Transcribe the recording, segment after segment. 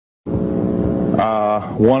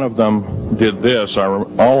One of them did this.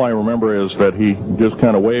 All I remember is that he just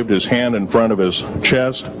kind of waved his hand in front of his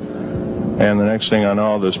chest, and the next thing I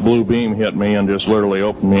know, this blue beam hit me and just literally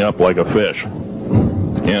opened me up like a fish.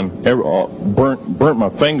 And burnt my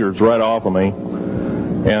fingers right off of me.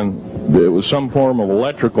 And it was some form of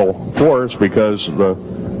electrical force, because the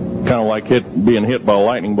kind of like being hit by a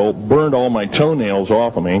lightning bolt burned all my toenails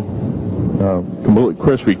off of me. Completely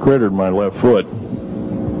crispy crittered my left foot.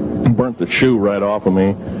 Burnt the shoe right off of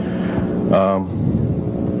me.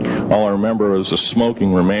 All I remember is the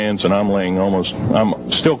smoking remains, and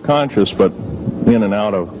I'm still conscious, but in and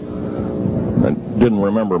out of, I didn't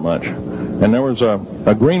remember much. And there was a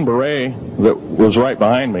Green Beret that was right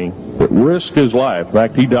behind me that risked his life. In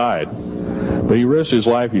fact, he died. But he risked his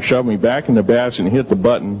life. He shoved me back in the basket and hit the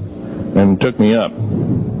button and took me up.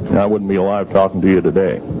 And I wouldn't be alive talking to you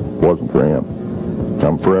today if it wasn't for him.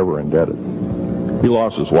 I'm forever indebted. He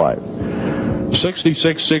lost his life.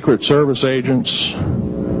 66 Secret Service agents,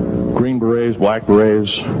 Green Berets, Black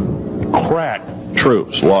Berets, crack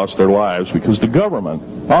troops lost their lives because the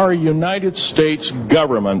government, our United States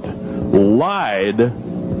government, lied,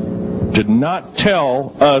 did not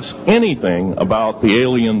tell us anything about the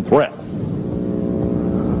alien threat.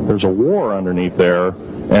 There's a war underneath there,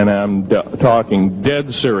 and I'm talking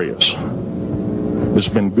dead serious. It's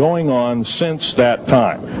been going on since that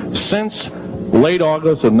time. Since late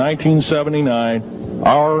August of 1979,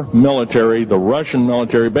 our military, the Russian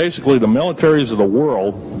military, basically the militaries of the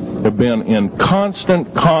world, have been in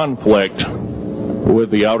constant conflict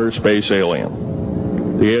with the outer space alien.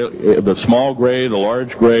 The small gray, the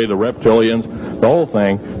large gray, the reptilians, the whole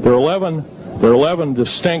thing. There are 11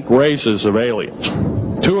 distinct races of aliens.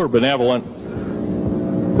 2 are benevolent.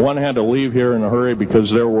 One had to leave here in a hurry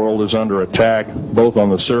because their world is under attack, both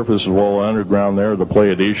on the surface as well as underground. There, the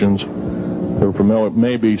Pleiadians. They're familiar.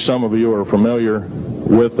 Maybe some of you are familiar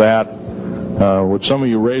with that. Would some of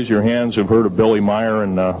you raise your hands who've heard of Billy Meyer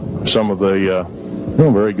and some of the,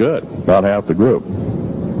 very good, about half the group.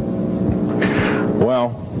 Well,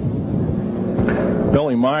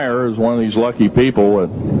 Billy Meyer is one of these lucky people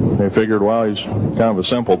that they figured, well, he's kind of a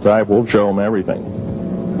simple type, we'll show him everything.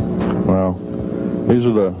 Well, these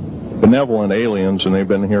are the benevolent aliens, and they've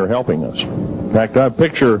been here helping us. In fact, I have a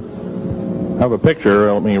picture,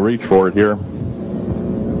 let me reach for it here.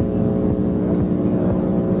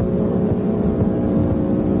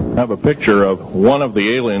 I have a picture of one of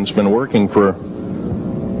the aliens been working for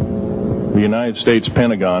the United States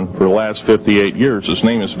Pentagon for the last 58 years. His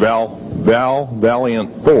name is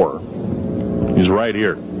Valiant Thor. He's right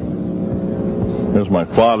here. There's my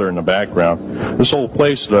father in the background. This whole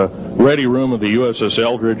place, the ready room of the USS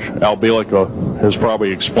Eldridge, Al Bielek has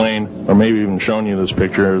probably explained, or maybe even shown you this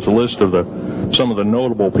picture. There's a list of some of the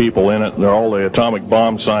notable people in it. They're all the atomic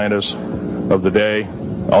bomb scientists of the day,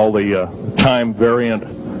 all the time variant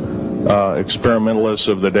experimentalists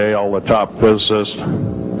of the day, all the top physicists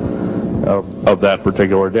of that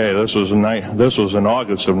particular day. This was in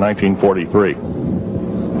August of 1943.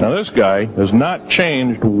 Now this guy has not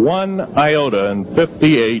changed one iota in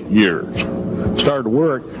 58 years. Started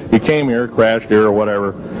work, he came here, crashed here or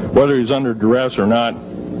whatever, whether he's under duress or not.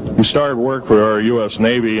 He started work for our U.S.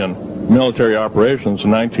 Navy and military operations in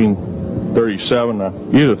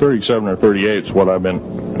 1937, either 37 or 38 is what I've been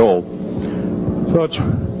told. So it's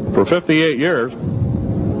for 58 years,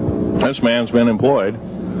 this man's been employed,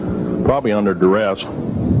 probably under duress.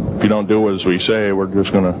 If you don't do as we say, we're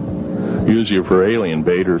just going to use you for alien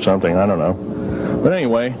bait or something, I don't know. But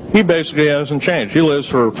anyway, he basically hasn't changed. He lives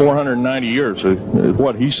for 490 years, is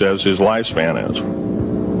what he says his lifespan is.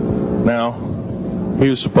 Now, he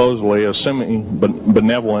was supposedly a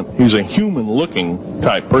semi-benevolent, he's a human-looking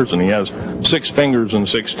type person. He has 6 fingers and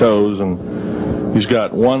 6 toes, and he's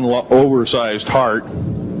got one oversized heart,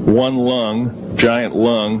 one lung, giant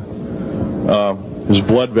lung. His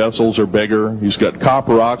blood vessels are bigger. He's got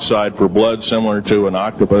copper oxide for blood, similar to an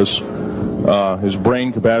octopus. His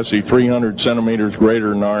brain capacity 300 centimeters greater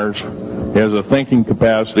than ours. He has a thinking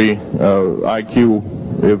capacity, IQ,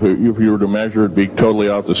 if you were to measure it, be totally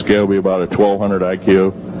off the scale, be about a 1200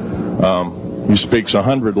 IQ. He speaks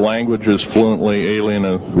 100 languages fluently, alien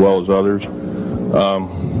as well as others.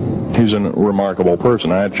 He's a remarkable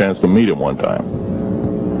person. I had a chance to meet him one time.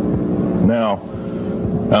 Now,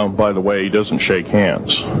 by the way, he doesn't shake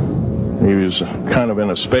hands. He was kind of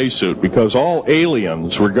in a spacesuit, because all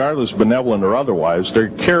aliens, regardless benevolent or otherwise, they're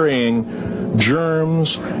carrying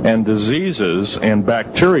germs and diseases and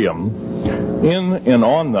bacterium in and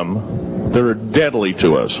on them that are deadly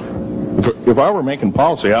to us. If I were making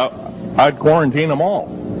policy, I'd quarantine them all,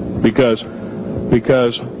 because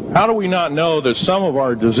How do we not know that some of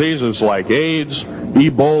our diseases like AIDS,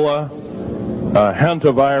 Ebola,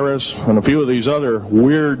 hantavirus, and a few of these other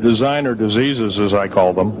weird designer diseases, as I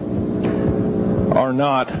call them, are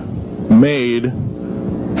not made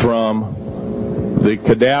from the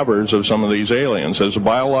cadavers of some of these aliens as a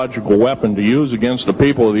biological weapon to use against the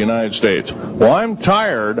people of the United States? Well, I'm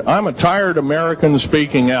tired. I'm a tired American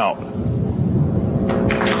speaking out.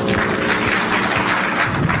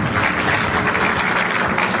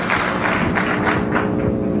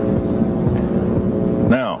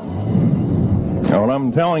 Now, what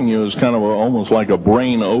I'm telling you is kind of almost like a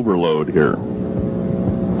brain overload here.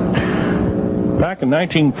 Back in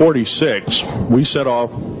 1946, we set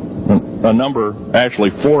off a number,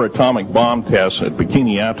 actually 4 atomic bomb tests at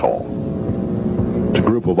Bikini Atoll. It's a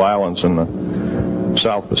group of islands in the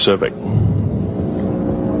South Pacific.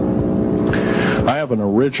 I have an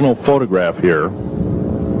original photograph here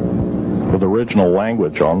with original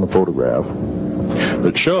language on the photograph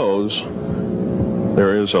that shows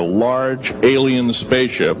there is a large alien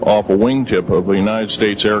spaceship off a wingtip of a United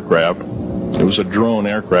States aircraft. It was a drone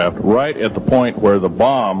aircraft right at the point where the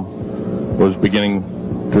bomb was beginning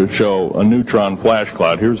to show a neutron flash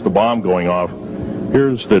cloud. Here's the bomb going off.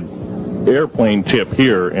 Here's the airplane tip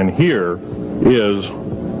here, and here is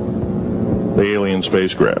the alien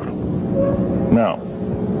spacecraft. Now,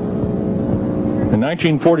 in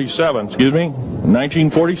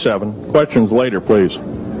 1947, questions later, please.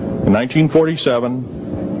 In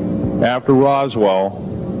 1947, after Roswell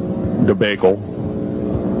debacle,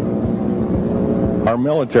 our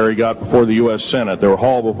military got before the U.S. Senate. They were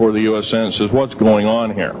hauled before the U.S. Senate and says, what's going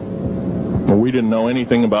on here? Well, we didn't know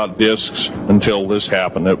anything about discs until this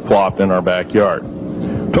happened. It flopped in our backyard.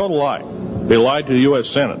 Total lie. They lied to the U.S.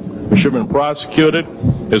 Senate. They should have been prosecuted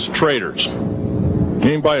as traitors.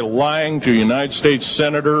 Anybody lying to a United States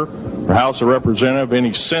Senator or House of Representative,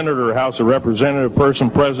 any Senator or House of Representative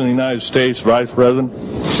person, President of the United States, Vice President,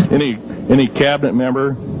 any cabinet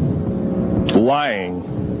member lying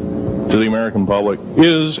to the American public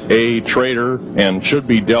is a traitor and should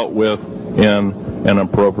be dealt with in an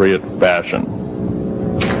appropriate fashion.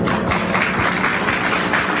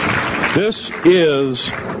 This is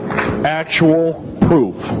actual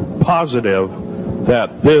proof, positive,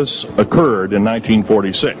 that this occurred in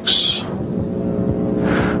 1946.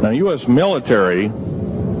 Now, the U.S. military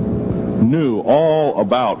knew all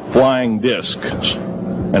about flying discs,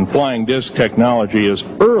 and flying disc technology is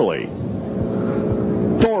thoroughly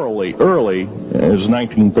early as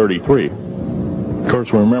 1933. Of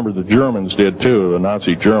course, we remember the Germans did too, the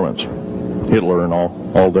Nazi Germans, Hitler and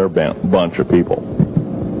all their bunch of people.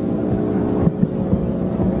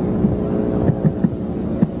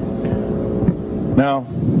 Now,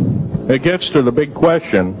 it gets to the big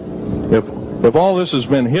question, if all this has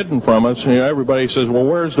been hidden from us, everybody says, well,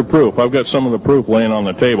 where's the proof? I've got some of the proof laying on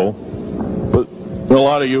the table. But a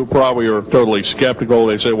lot of you probably are totally skeptical.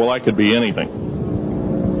 They say, well, I could be anything.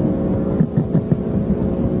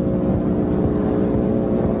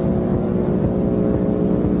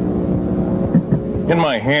 In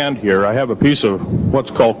my hand here, I have a piece of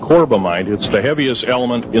what's called corbamite. It's the heaviest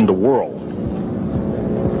element in the world.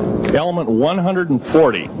 Element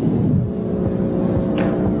 140.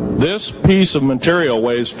 This piece of material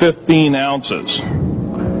weighs 15 ounces.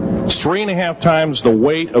 It's 3.5 times the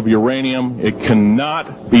weight of uranium. It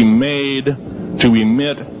cannot be made to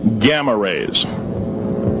emit gamma rays.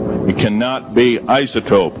 It cannot be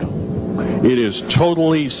isotoped. It is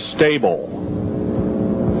totally stable.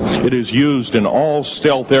 It is used in all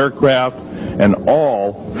stealth aircraft and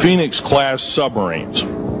all Phoenix-class submarines.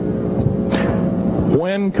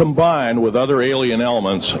 When combined with other alien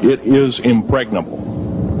elements, it is impregnable.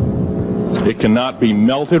 It cannot be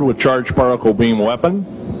melted with charged particle beam weapon.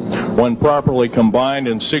 When properly combined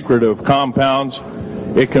in secretive compounds,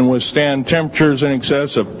 it can withstand temperatures in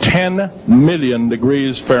excess of 10 million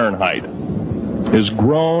degrees Fahrenheit. It is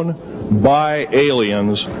grown by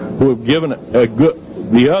aliens who have given a good...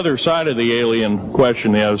 The other side of the alien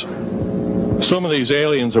question is, some of these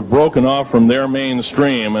aliens have broken off from their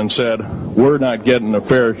mainstream and said, we're not getting a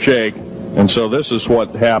fair shake, and so this is what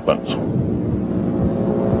happens.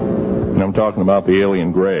 And I'm talking about the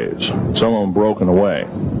alien grays. Some of them broken away.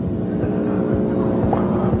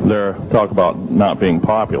 They're talk about not being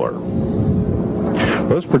popular.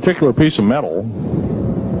 This particular piece of metal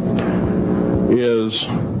is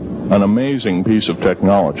an amazing piece of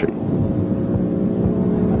technology.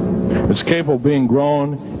 It's capable of being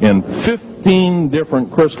grown in 15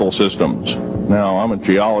 different crystal systems. Now, I'm a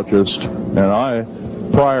geologist, and I,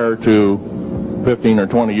 prior to 15 or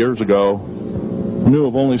 20 years ago, knew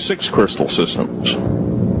of only 6 crystal systems.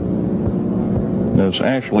 There's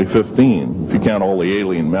actually 15 if you count all the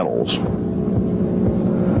alien metals.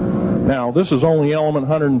 Now, this is only element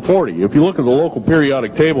 140. If you look at the local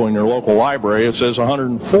periodic table in your local library, it says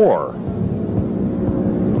 104.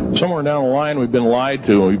 Somewhere down the line, we've been lied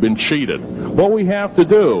to, we've been cheated. What we have to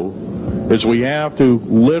do is we have to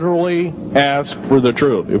literally ask for the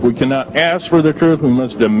truth. If we cannot ask for the truth, we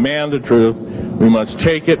must demand the truth. We must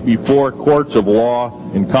take it before courts of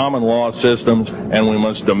law in common law systems, and we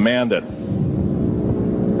must demand it.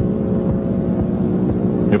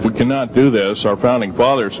 If we cannot do this, our founding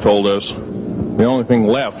fathers told us the only thing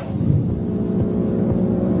left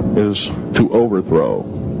is to overthrow,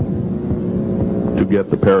 to get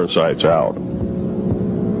the parasites out.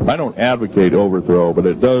 I don't advocate overthrow, but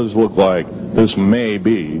it does look like this may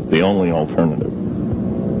be the only alternative.